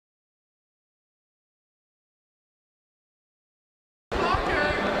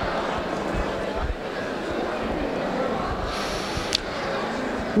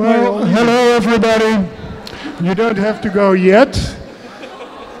Well, hello everybody. You don't have to go yet.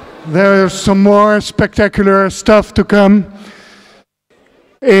 There's some more spectacular stuff to come.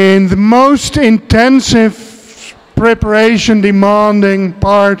 In the most intensive preparation demanding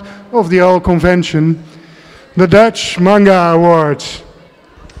part of the whole convention, the Dutch Manga Awards.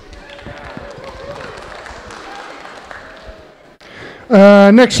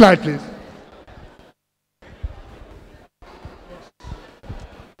 Next slide, please.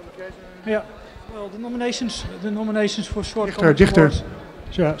 Yeah, well, the nominations for short Dichter. awards.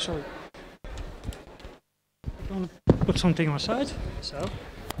 Yeah, sorry. I'm going to put something on my side. So,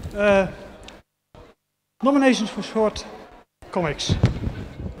 nominations for short comics.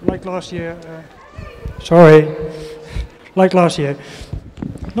 Like last year. Like last year.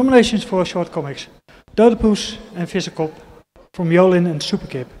 Nominations for short comics. Dodepoes en Vissenkop from Jolin and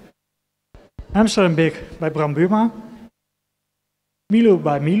Superkip. Hamster and Big by Bram Burma. Milou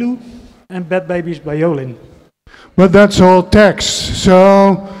by Milou. And Bad Babies by Jolin. But that's all text,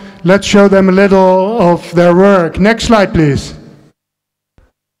 so let's show them a little of their work. Next slide, please.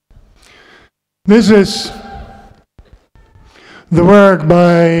 This is the work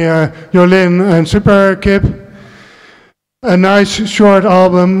by Jolin and Superkip. A nice short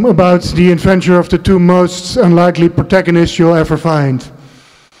album about the adventure of the two most unlikely protagonists you'll ever find.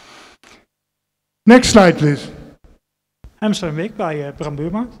 Next slide, please. Hamster and Big by Bram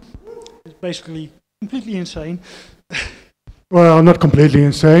Burma. It's basically completely insane. Well, not completely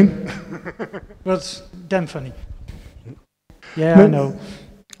insane. But damn funny. Yeah, I know.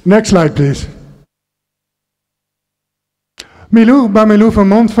 Next slide, please. Milou by Milou van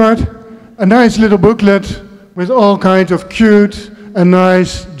Montfort. A nice little booklet with all kinds of cute and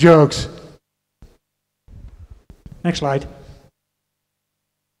nice jokes. Next slide.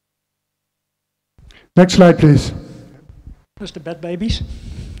 Next slide, please. That's the Bad Babies.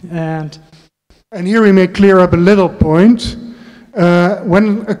 And here we may clear up a little point.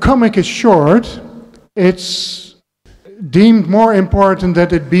 When a comic is short, it's deemed more important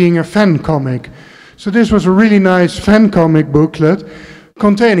that it being a fan comic. So this was a really nice fan comic booklet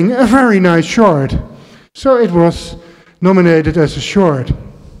containing a very nice short. So it was nominated as a short.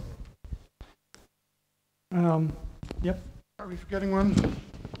 Yep. Are we forgetting one?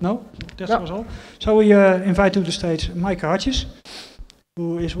 No, that was all. So we invite to the stage Mike Hartjes,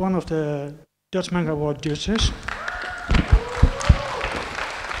 who is one of the Dutch Manga Award judges.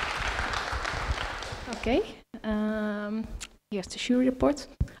 Okay, here's the jury report.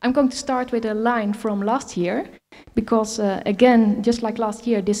 I'm going to start with a line from last year, because again, just like last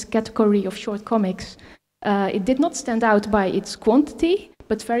year, this category of short comics, it did not stand out by its quantity,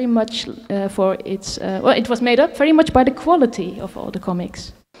 but very much for its, it was made up very much by the quality of all the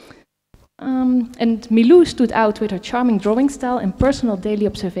comics. And Milou stood out with her charming drawing style and personal daily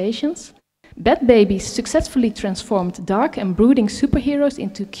observations. Bad Babies successfully transformed dark and brooding superheroes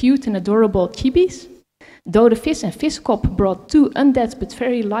into cute and adorable chibis. Dode Vis and Viskop brought two undead but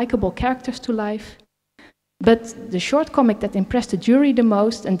very likable characters to life. But the short comic that impressed the jury the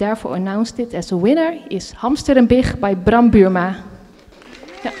most and therefore announced it as a winner is Hamster and Big by Bram Burma.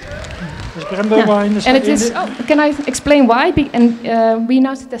 Yeah. And it is, can I explain why? We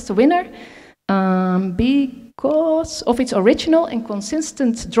announced it as the winner because of its original and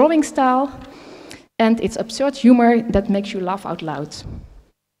consistent drawing style and its absurd humor that makes you laugh out loud.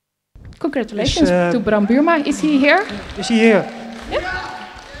 Congratulations to Bram Burma. Is he here? Is he here?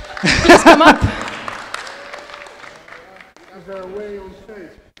 Yeah. Please come up. Is there a way on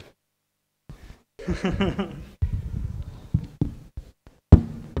stage?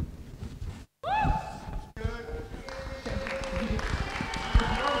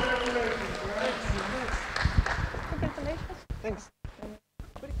 Thanks.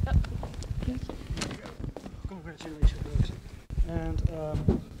 Congratulations. And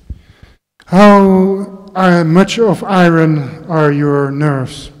how much of iron are your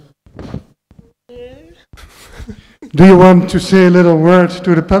nerves? Do you want to say a little word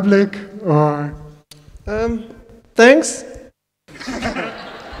to the public, or? Thanks.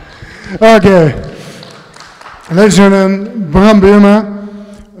 Okay. Ladies and gentlemen, Bram Burma,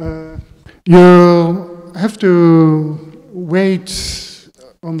 you have to wait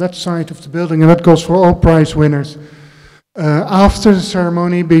on that side of the building, and that goes for all prize winners. After the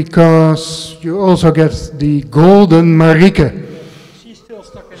ceremony, because you also get the Golden Marieke. she's still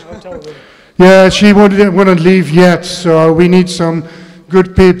stuck in a hotel room. Yeah, she wouldn't leave yet, so we need some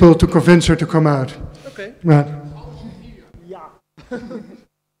good people to convince her to come out. Okay. Right. Yeah.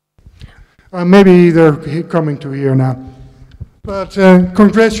 Maybe they're coming to here now. But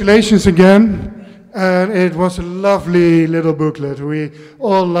congratulations again. And it was a lovely little booklet. We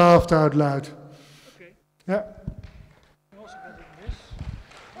all laughed out loud. Okay. Yeah. I'm also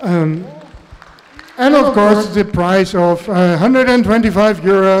getting this. And of course, the price of 125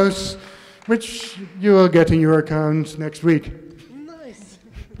 euros, which you will get in your account next week. Nice.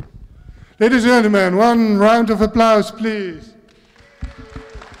 Ladies and gentlemen, one round of applause, please.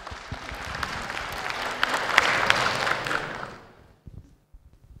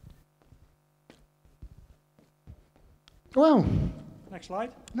 Well, Next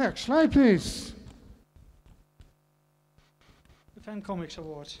slide. next slide, please. The Fan Comics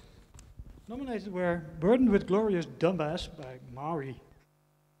Awards. Nominated were Burdened with Glorious Dumbass by Mari.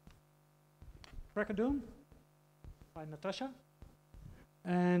 Crackadoon by Natasha.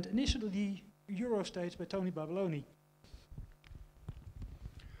 And Initially Eurostage by Tony Babyloni.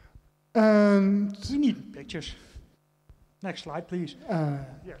 And We need pictures. Next slide, please.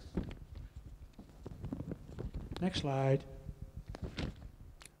 yes. Next slide.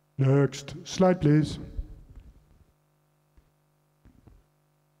 Next slide, please.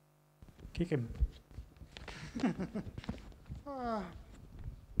 Kick him.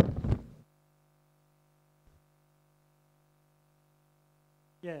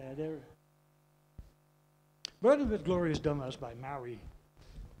 Yeah, there. Burdened with Glorious Dumbass by Mari.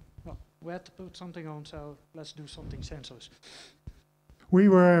 Well, we had to put something on, so let's do something senseless. We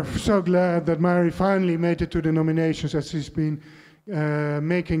were so glad that Mari finally made it to the nominations, as she's been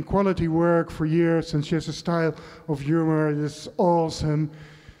making quality work for years, and she has a style of humor that's awesome,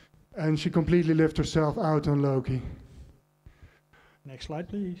 and she completely lived herself out on Loki. Next slide,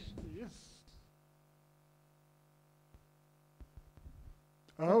 please. Yes.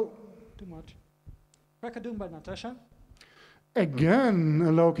 Oh, Too much. Crackadoon by Natasha. again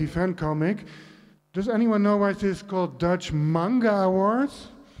a Loki fan comic. Does anyone know why it is called Dutch Manga Awards?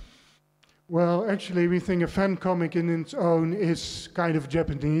 Well, actually, we think a fan comic in its own is kind of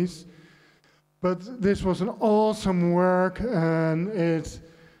Japanese. But this was an awesome work, and it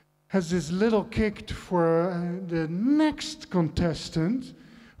has this little kick for the next contestant,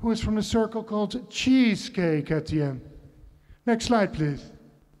 who is from a circle called Cheesecake at the end. Next slide, please.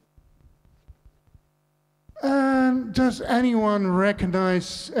 Does anyone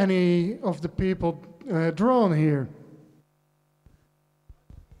recognize any of the people drawn here?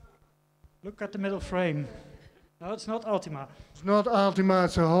 Look at the middle frame. No, it's not Ultima. It's not Ultima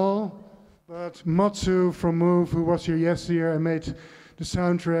as a whole, but Matsu from Move, who was here yesterday and made the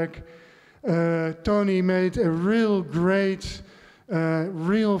soundtrack. Tony made a real great,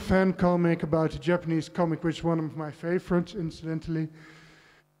 real fan comic about a Japanese comic, which is one of my favorites, incidentally.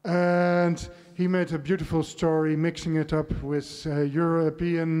 And he made a beautiful story, mixing it up with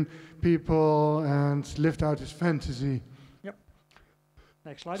European people, and lived out his fantasy. Yep.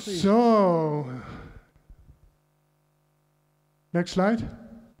 Next slide, please. So, next slide.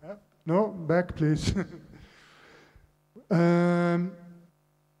 No, back, please.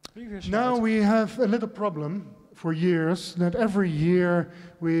 Previous Now slide. we have a little problem for years that every year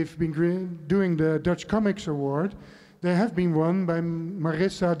we've been doing the Dutch Comics Award. They have been won by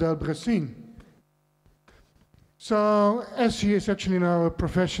Marissa Del Bressin. So, as she is actually now a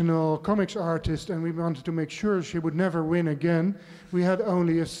professional comics artist and we wanted to make sure she would never win again, we had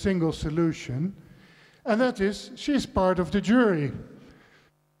only a single solution. And that is, she's part of the jury.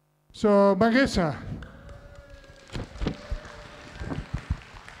 So, Marissa.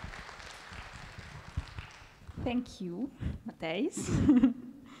 Thank you, Matthijs.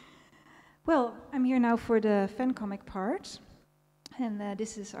 Well, I'm here now for the fan comic part, and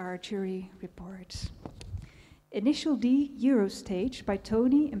this is our jury report. Initial D Eurostage by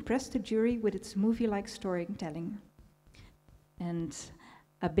Tony impressed the jury with its movie-like storytelling. And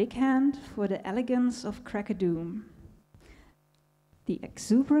a big hand for the elegance of Crackadoon. The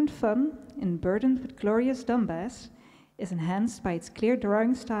exuberant fun in Burdened with Glorious Dumbass is enhanced by its clear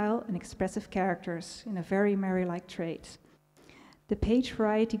drawing style and expressive characters in a very Mary-like trait. The page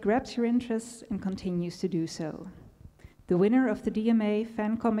variety grabs your interest and continues to do so. The winner of the DMA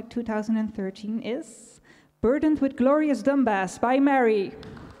Fan Comic 2013 is Burdened with Glorious Dumbass by Mary.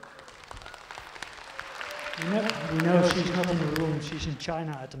 We know she's not in the room, she's in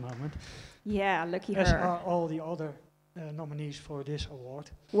China at the moment. Yeah, lucky As her. are all the other nominees for this award.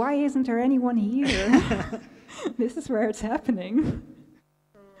 Why isn't there anyone here? This is where it's happening.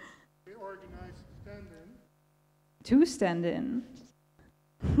 We organized stand-in. 2 stand-in.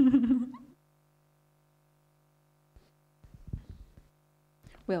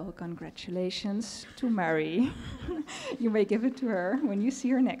 Well, congratulations to Mary. You may give it to her when you see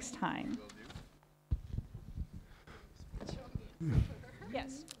her next time.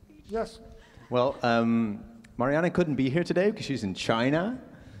 Yes. Yes. Well, Marianne couldn't be here today because she's in China.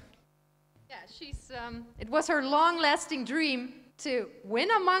 Yeah, it was her long-lasting dream to win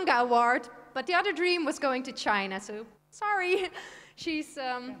a manga award, but the other dream was going to China, so sorry. She's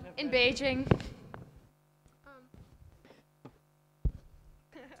in Beijing.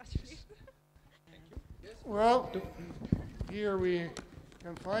 Well, here we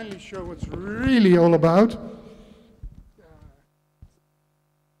can finally show what's really all about.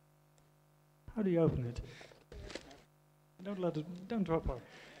 How do you open it? Don't drop her.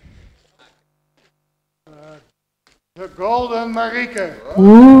 The Golden Marike.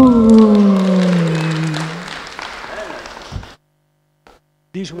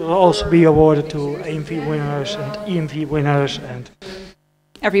 These will also be awarded to AMV winners and EMV winners and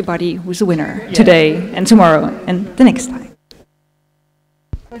Everybody who's a winner today and tomorrow and the next time.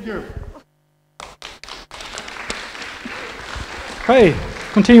 Thank you. Okay,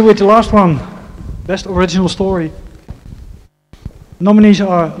 continue with the last one. Best original story. Nominees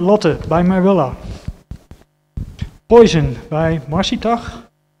are Lotte by Marilla, Poison by Marcy Tach,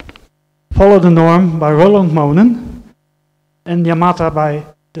 Follow the Norm by Roland Monen, and Yamata by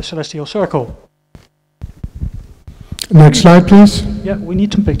The Celestial Circle. Next slide, please. Yeah, we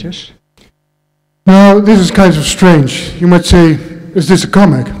need some pictures. Now, this is kind of strange. You might say, is this a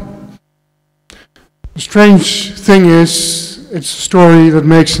comic? The strange thing is, it's a story that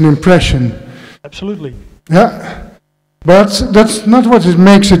makes an impression. Absolutely. Yeah, but that's not what it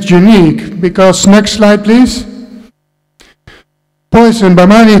makes it unique, because next slide, please. Poison by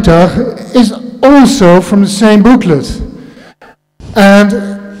Manitag is also from the same booklet. And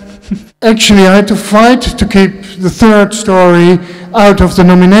actually, I had to fight to keep the third story out of the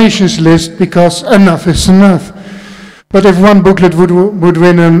nominations list because enough is enough. But if one booklet would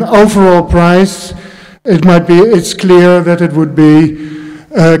win an overall prize, it's clear that it would be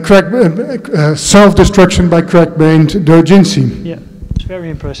Self-Destruction by Crack-Brained Doujinshi. Yeah, it's very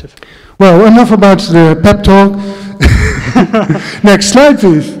impressive. Well, enough about the pep talk. Next slide,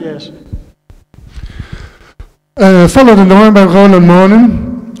 please. Yes. Follow the Norm by Roland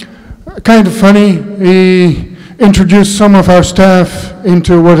Monen. Kind of funny, he introduced some of our staff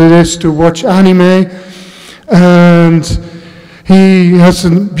into what it is to watch anime, and he has a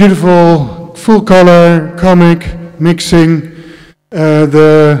beautiful full-color comic mixing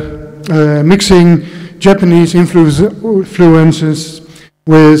mixing Japanese influences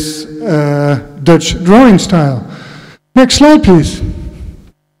with Dutch drawing style. Next slide, please.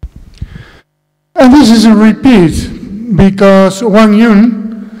 And this is a repeat because Wang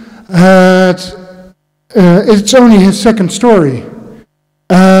Yun had, it's only his second story,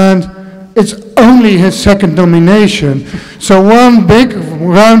 and it's only his second nomination. So one big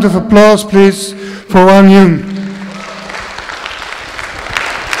round of applause, please, for Wang Yun.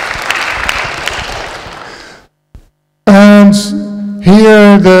 And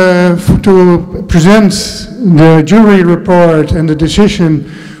here to present the jury report and the decision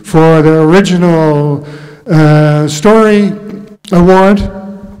for the original story award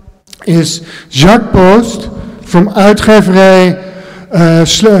is Jacques Post from uitgeverij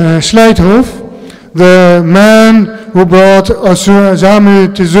Slijthof, the man who brought Osamu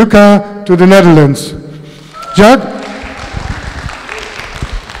Tezuka to the Netherlands. Jacques?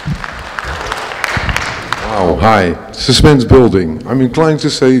 Wow, hi. Suspense building. I'm inclined to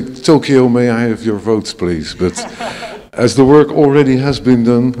say, Tokyo, may I have your votes, please? But as the work already has been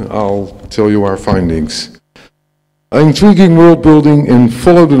done, I'll tell you our findings. Intriguing world building in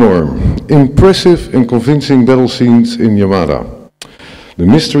Follow the Norm. Impressive and convincing battle scenes in Yamada. The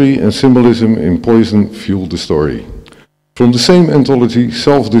mystery and symbolism in Poison fueled the story. From the same anthology,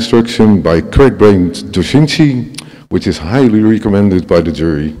 Self-Destruction by Crack-Brained Doujinshi, which is highly recommended by the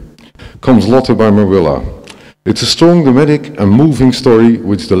jury, comes Lotte by Marilla. It's a strong, dramatic and moving story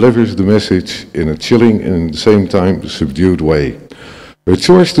which delivers the message in a chilling and at the same time subdued way. Her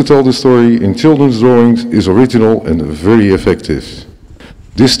choice to tell the story in children's drawings is original and very effective.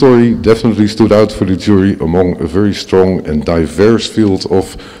 This story definitely stood out for the jury among a very strong and diverse field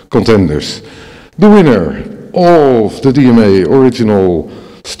of contenders. The winner of the DMA Original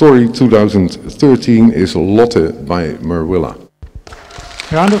Story 2013 is Lotte by Marilla.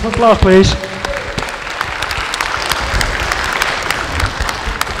 Round of applause, please.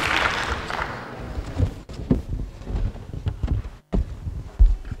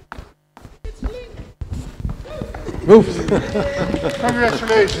 Move.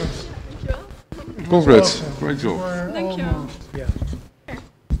 Congratulations. Congrats. Great job. Dankjewel.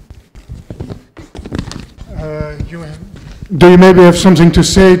 Do you maybe have something to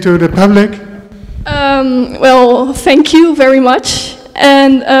say to the public? Well, thank you very much.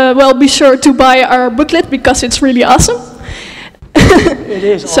 And well, be sure to buy our booklet because it's really awesome. It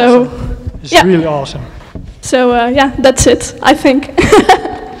is so, awesome. It's yeah. really awesome. So yeah, that's it, I think.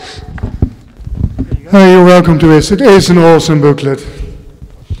 You're welcome to this. It is an awesome booklet.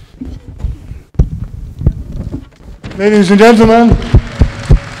 Ladies and gentlemen.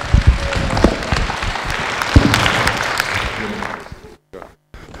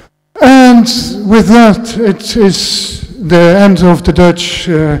 And with that, it is the end of the Dutch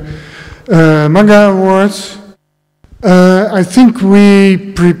Manga Awards. I think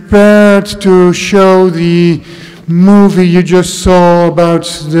we prepared to show the movie you just saw about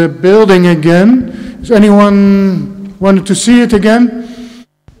the building again. Does anyone wanted to see it again?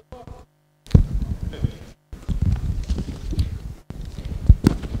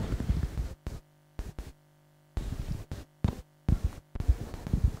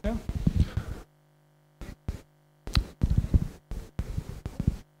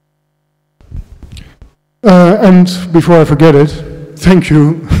 And before I forget it, thank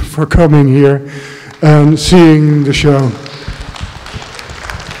you for coming here and seeing the show.